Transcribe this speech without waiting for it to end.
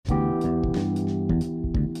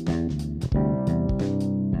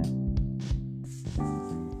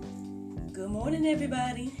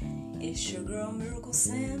Everybody. It's your girl Miracle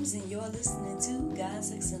Sims, and you're listening to God,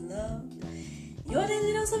 Sex, and Love. Your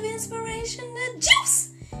daily dose of inspiration, the juice.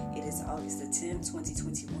 It is August the 10th,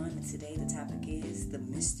 2021, and today the topic is the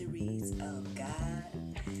mysteries of God.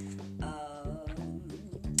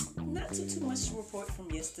 Not too much to report from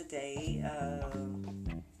yesterday.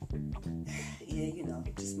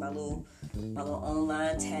 Just my little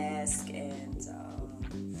online task and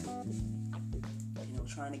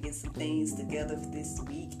trying to get some things together for this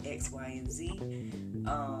week, X, Y, and Z.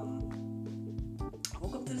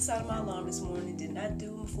 Woke up to the sound of my alarm this morning, did not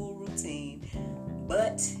do my full routine,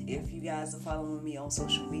 but if you guys are following me on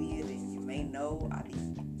social media, then you may know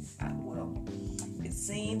it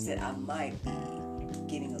seems that I might be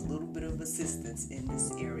getting a little bit of assistance in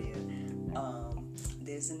this area.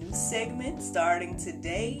 There's a new segment starting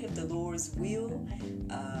today, if the Lord's will,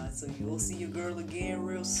 so you'll see your girl again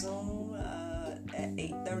real soon. At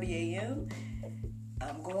 8:30 a.m.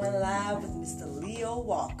 I'm going live with Mr. Leo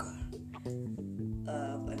Walker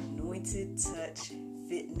of Anointed Touch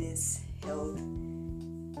Fitness, Health,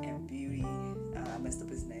 and Beauty. I messed up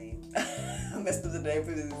his name. I messed up the name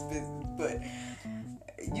for this business, but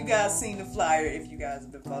you guys seen the flyer if you guys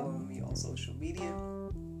have been following me on social media,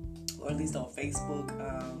 or at least on Facebook,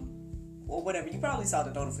 or whatever. You probably saw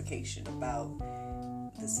the notification about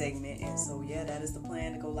the segment, and so that is the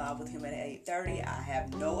plan, to go live with him at 8:30. I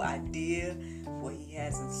have no idea what he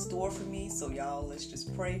has in store for me, so y'all, let's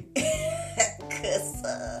just pray. Cause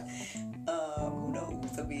who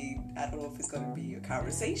knows? I mean, I don't know if it's gonna be a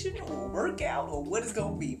conversation or a workout or what it's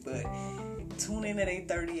gonna be, but tune in at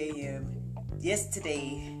 8:30 a.m.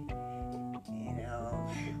 yesterday,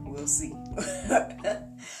 and we'll see. But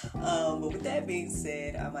with that being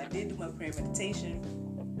said, I did do my prayer meditation,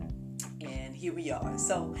 and here we are.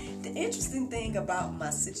 So the interesting thing about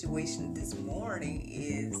my situation this morning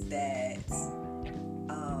is that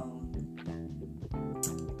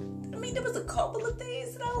there was a couple of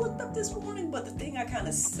things that I looked up this morning, but the thing I kind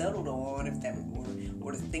of settled on,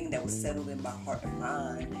 or the thing that was settled in my heart and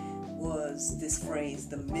mind, was this phrase,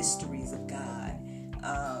 the mysteries of God.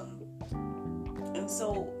 And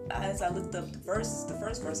so as I looked up the first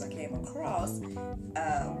verse I came across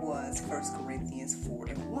was 1 Corinthians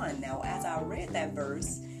 4:1. Now, as I read that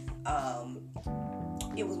verse,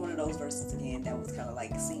 it was one of those verses again that was kind of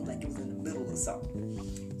like, seemed like it was in the middle of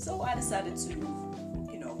something. So I decided to,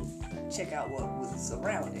 check out what was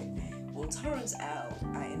around it. Well, it turns out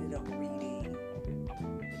I ended up reading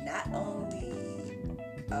not only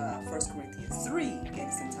 1 Corinthians 3 in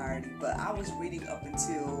its entirety, but I was reading up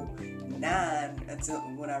until 9, until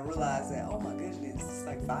when I realized that, oh my goodness, it's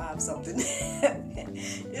like 5 something.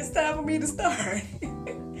 It's time for me to start.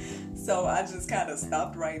 So I just kind of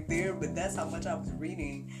stopped right there, but that's how much I was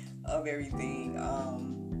reading of everything,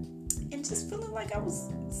 and just feeling like I was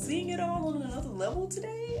seeing it all on another level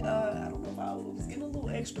today. I don't know if I was getting a little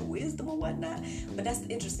extra wisdom or whatnot, but that's the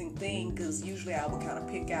interesting thing, because usually I would kind of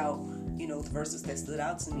pick out the verses that stood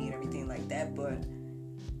out to me and everything like that, but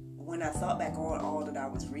when I thought back on all that I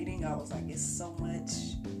was reading, I was like, it's so much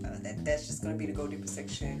that's just going to be the Go Deeper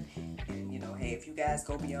section, and hey, if you guys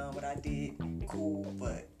go beyond what I did, cool,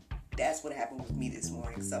 but that's what happened with me this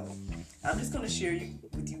morning. So I'm just going to share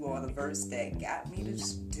with you all the verse that got me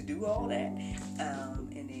to do all that, and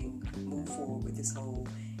then move forward with this whole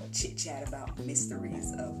chit chat about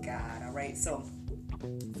mysteries of God. All right, so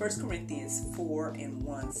 1 Corinthians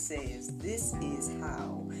 4:1 says, "This is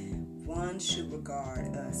how one should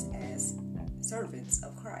regard us as servants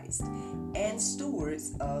of Christ and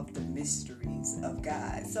stewards of the mysteries of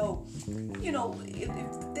God." So, if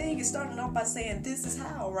the thing is starting off by saying this is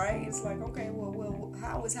how, right? It's like, okay, well,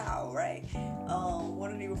 how is how, right?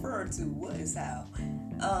 What are they referring to? What is how?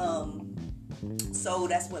 So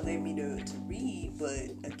that's what led me to read,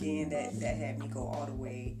 but again, that had me go all the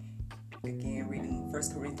way, again, reading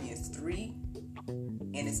 1 Corinthians 3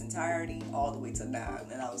 in its entirety, all the way to 9,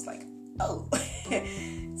 and I was like, oh.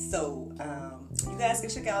 So you guys can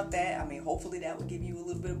check out that. Hopefully that will give you a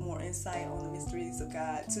little bit more insight on the mysteries of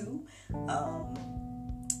God too.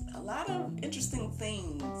 A lot of interesting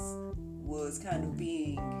things was kind of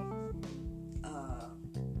being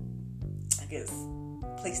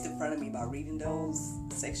placed in front of me by reading those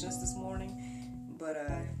sections this morning, but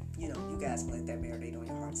you guys can let that marinate on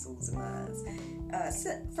your hearts, souls, and minds.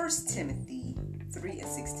 1 Timothy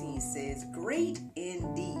 3:16 says, "Great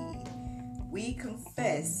indeed, we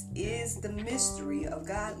confess, is the mystery of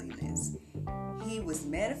godliness. He was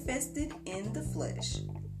manifested in the flesh,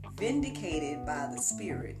 vindicated by the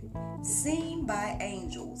Spirit, seen by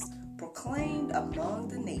angels, proclaimed among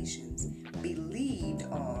the nations, believed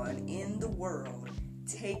on in the world,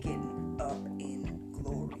 taken up in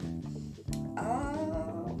glory.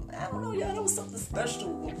 I don't know, y'all. There was something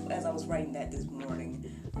special as I was writing that this morning.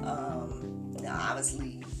 Now,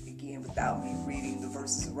 obviously, again, without me reading the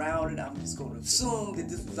verses around it, I'm just going to assume that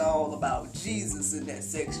this was all about Jesus in that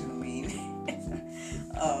section. I mean,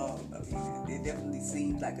 it definitely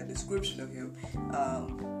seemed like a description of him,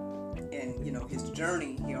 and his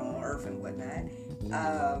journey here on earth and whatnot.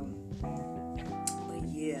 But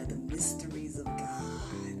yeah, the mysteries of God.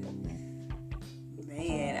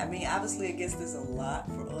 Man, I mean, obviously, I guess there's a lot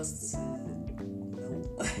for us to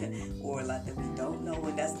know, or a lot that we don't know,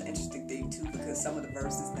 and that's the interesting thing too, because some of the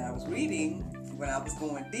verses that I was reading when I was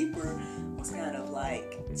going deeper was kind of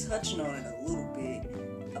like touching on it a little bit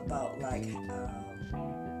about like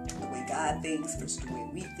the way God thinks versus the way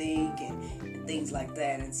we think, and things like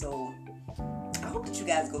that. And so I hope that you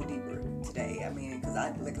guys go deeper today. I mean, because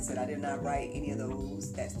like I said, I did not write any of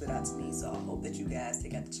those that stood out to me, so I hope that you guys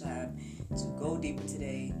take out the time to go deeper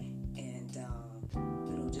today and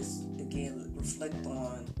just again reflect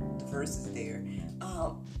on the verses there.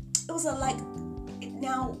 It was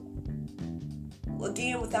now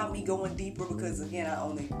again, without me going deeper, because again I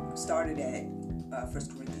only started at 1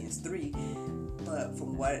 Corinthians 3, but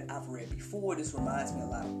from what I've read before, this reminds me a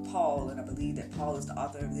lot of Paul, and I believe that Paul is the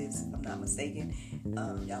author of this, if I'm not mistaken.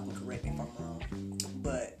 Y'all can correct me if I'm wrong,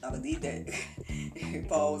 but I believe that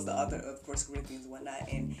Paul was the author of 1 Corinthians and whatnot,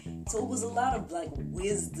 and so it was a lot of like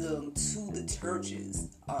wisdom to the churches,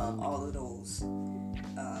 all of those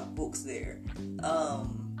books there,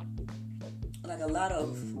 like a lot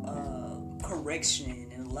of correction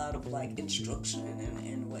and a lot of like instruction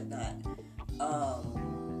and whatnot.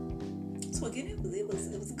 So again, it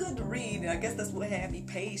was good to read, and I guess that's what had me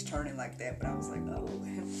page turning like that. But I was like, oh,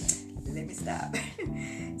 let me stop.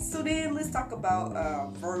 So then let's talk about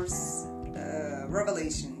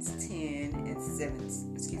Revelations 10 and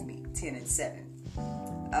 7. Excuse me, 10 and 7.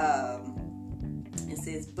 It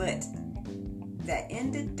says, "But that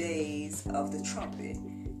in the days of the trumpet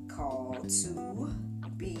called to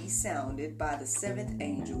be sounded by the seventh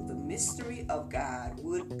angel, the mystery of God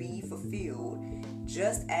would be fulfilled,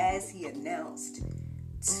 just as he announced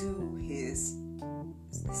to his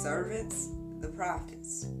servants, the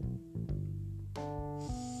prophets."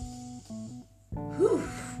 Whew,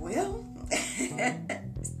 well,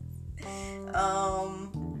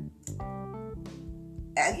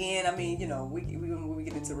 again, I mean, when we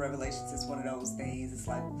get into Revelations, it's one of those things. It's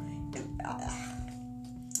like,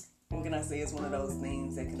 what can I say? It's one of those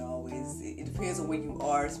things that can always, it depends on where you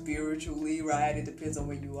are spiritually, right? It depends on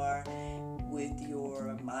where you are with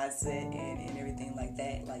your mindset and everything like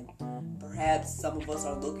that. Like, perhaps some of us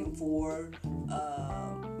are looking for,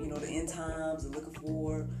 the end times, and looking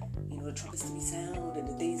for, the trumpets to be sound and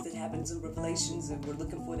the things that happens in Revelations, and we're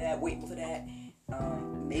looking for that, waiting for that.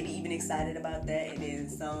 Maybe even excited about that, and then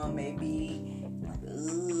some maybe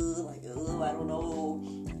like, I don't know.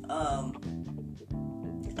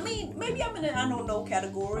 I mean, maybe I'm in an I don't know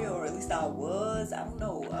category, or at least I was. I don't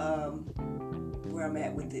know where I'm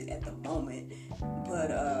at with it at the moment.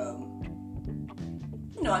 But,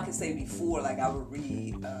 I can say before, like, I would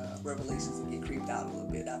read Revelations and get creeped out a little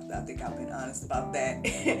bit. I think I've been honest about that,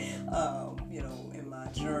 in my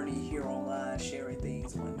journey here online, sharing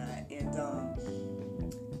things and whatnot. And,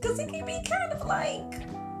 because it can be kind of like,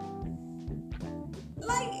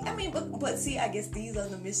 I mean, but see, I guess these are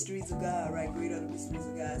the mysteries of God, right? Great are the mysteries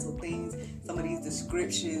of God. So some of these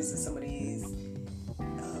descriptions and some of these,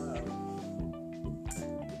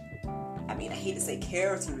 I mean, I hate to say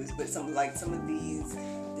characters, but some of these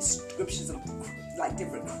descriptions of like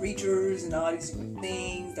different creatures and all these different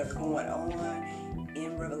things that are going on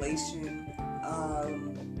in Revelation,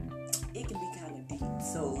 it can be kind of deep.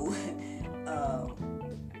 So,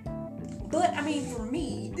 but I mean, for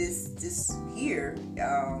me, this here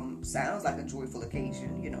sounds like a joyful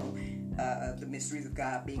occasion, the mysteries of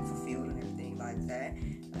God being fulfilled and everything like that.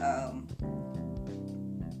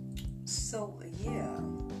 So yeah,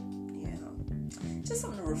 just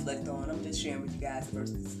something to reflect on. I'm just sharing with you guys the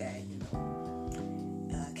verses that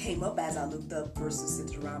came up as I looked up verses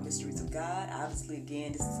centered around mysteries of God. Obviously,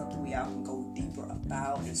 again, this is something we all can go deeper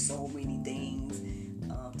about. There's so many things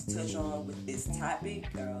to touch on with this topic.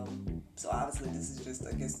 So obviously this is just,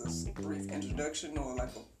 I guess, a brief introduction, or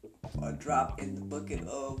like a drop in the bucket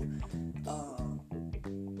of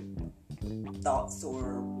thoughts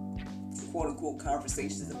or quote-unquote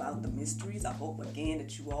conversations about the mysteries. I hope, again,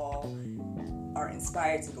 that you all are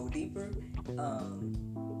inspired to go deeper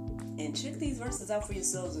and check these verses out for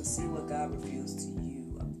yourselves and see what God reveals to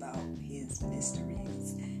you about his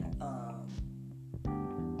mysteries.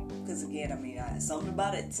 Because again, I mean, something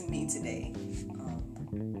about it to me today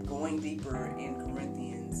going deeper in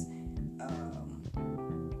Corinthians. I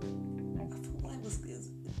feel like it was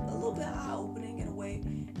a little bit eye-opening in a way.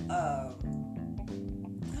 I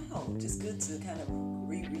don't know, just good to kind of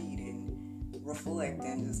reread and reflect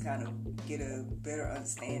and just kind of get a better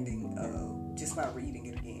understanding of just by reading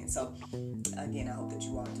it again. So again, I hope that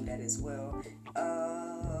you all do that as well.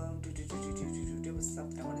 There was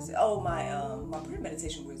something I wanted to say. Oh, my prayer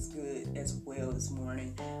meditation was good as well this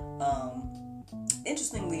morning.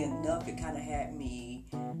 Interestingly enough, it kind of had me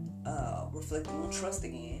reflecting on trust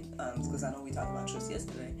again, because I know we talked about trust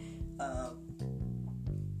yesterday. But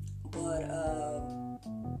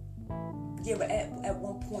at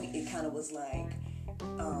one point it kind of was like,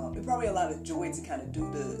 it brought me a lot of joy to kind of do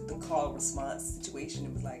the call response situation.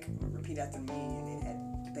 It was like, repeat after me, and it had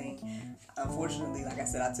the thing. Unfortunately, like I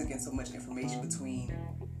said, I took in so much information between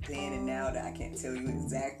then and now that I can't tell you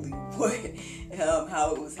exactly what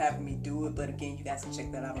how it was having me do it. But again, you guys can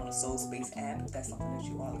check that out on the Soul Space app if that's something that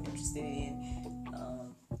you all are interested in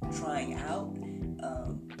trying out.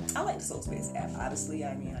 I like the Soul Space app. Obviously,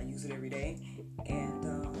 I use it every day, and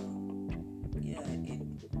it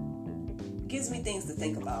gives me things to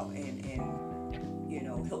think about, and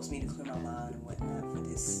helps me to clear my mind and whatnot for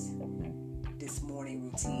this morning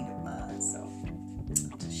routine of mine. So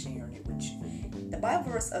I'm just sharing it with you. The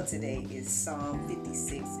Bible verse of today is Psalm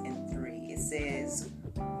 56:3. It says,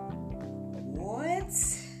 what?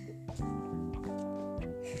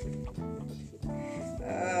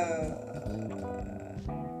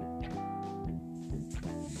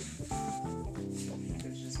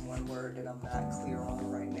 There's just one word that I'm not clear on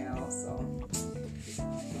right now, so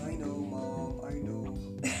I know, Mom, I know.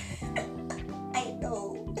 I know.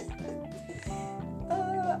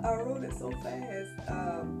 I wrote it so fast.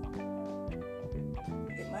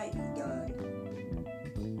 It might be done.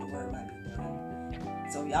 The word might be done.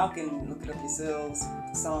 So y'all can look it up yourselves.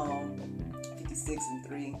 Psalm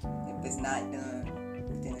 56:3. If it's not done,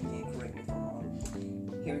 then again, correct me if I'm wrong.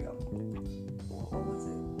 Here we go. What was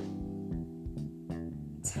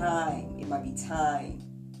it? Time. It might be time.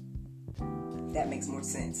 That makes more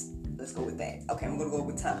sense. Let's go with that. Okay, I'm going to go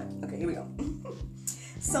with time. Okay, here we go.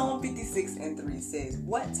 Psalm 56:3 says,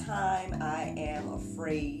 what time I am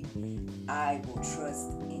afraid, I will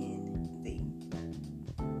trust in thee.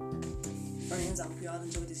 Friends, I hope you all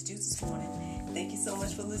enjoyed this juice this morning. Thank you so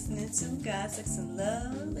much for listening to God, Sex, and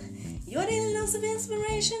Love. Your daily dose of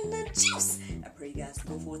inspiration, the juice. I pray you guys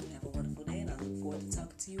go forth and have a wonderful day, and I look forward to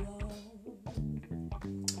talking to you all,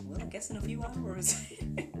 well, I guess in a few hours.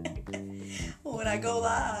 When I go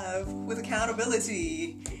live with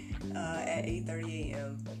accountability at 8:30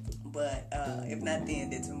 a.m. But if not then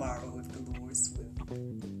tomorrow if the Lord's will.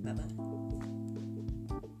 Bye-bye.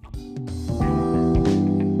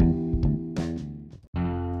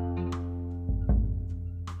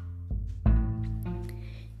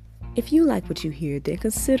 If you like what you hear, then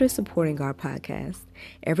consider supporting our podcast.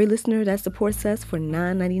 Every listener that supports us for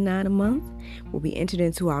 $9.99 a month will be entered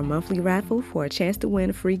into our monthly raffle for a chance to win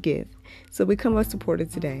a free gift. So become a supporter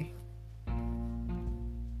today.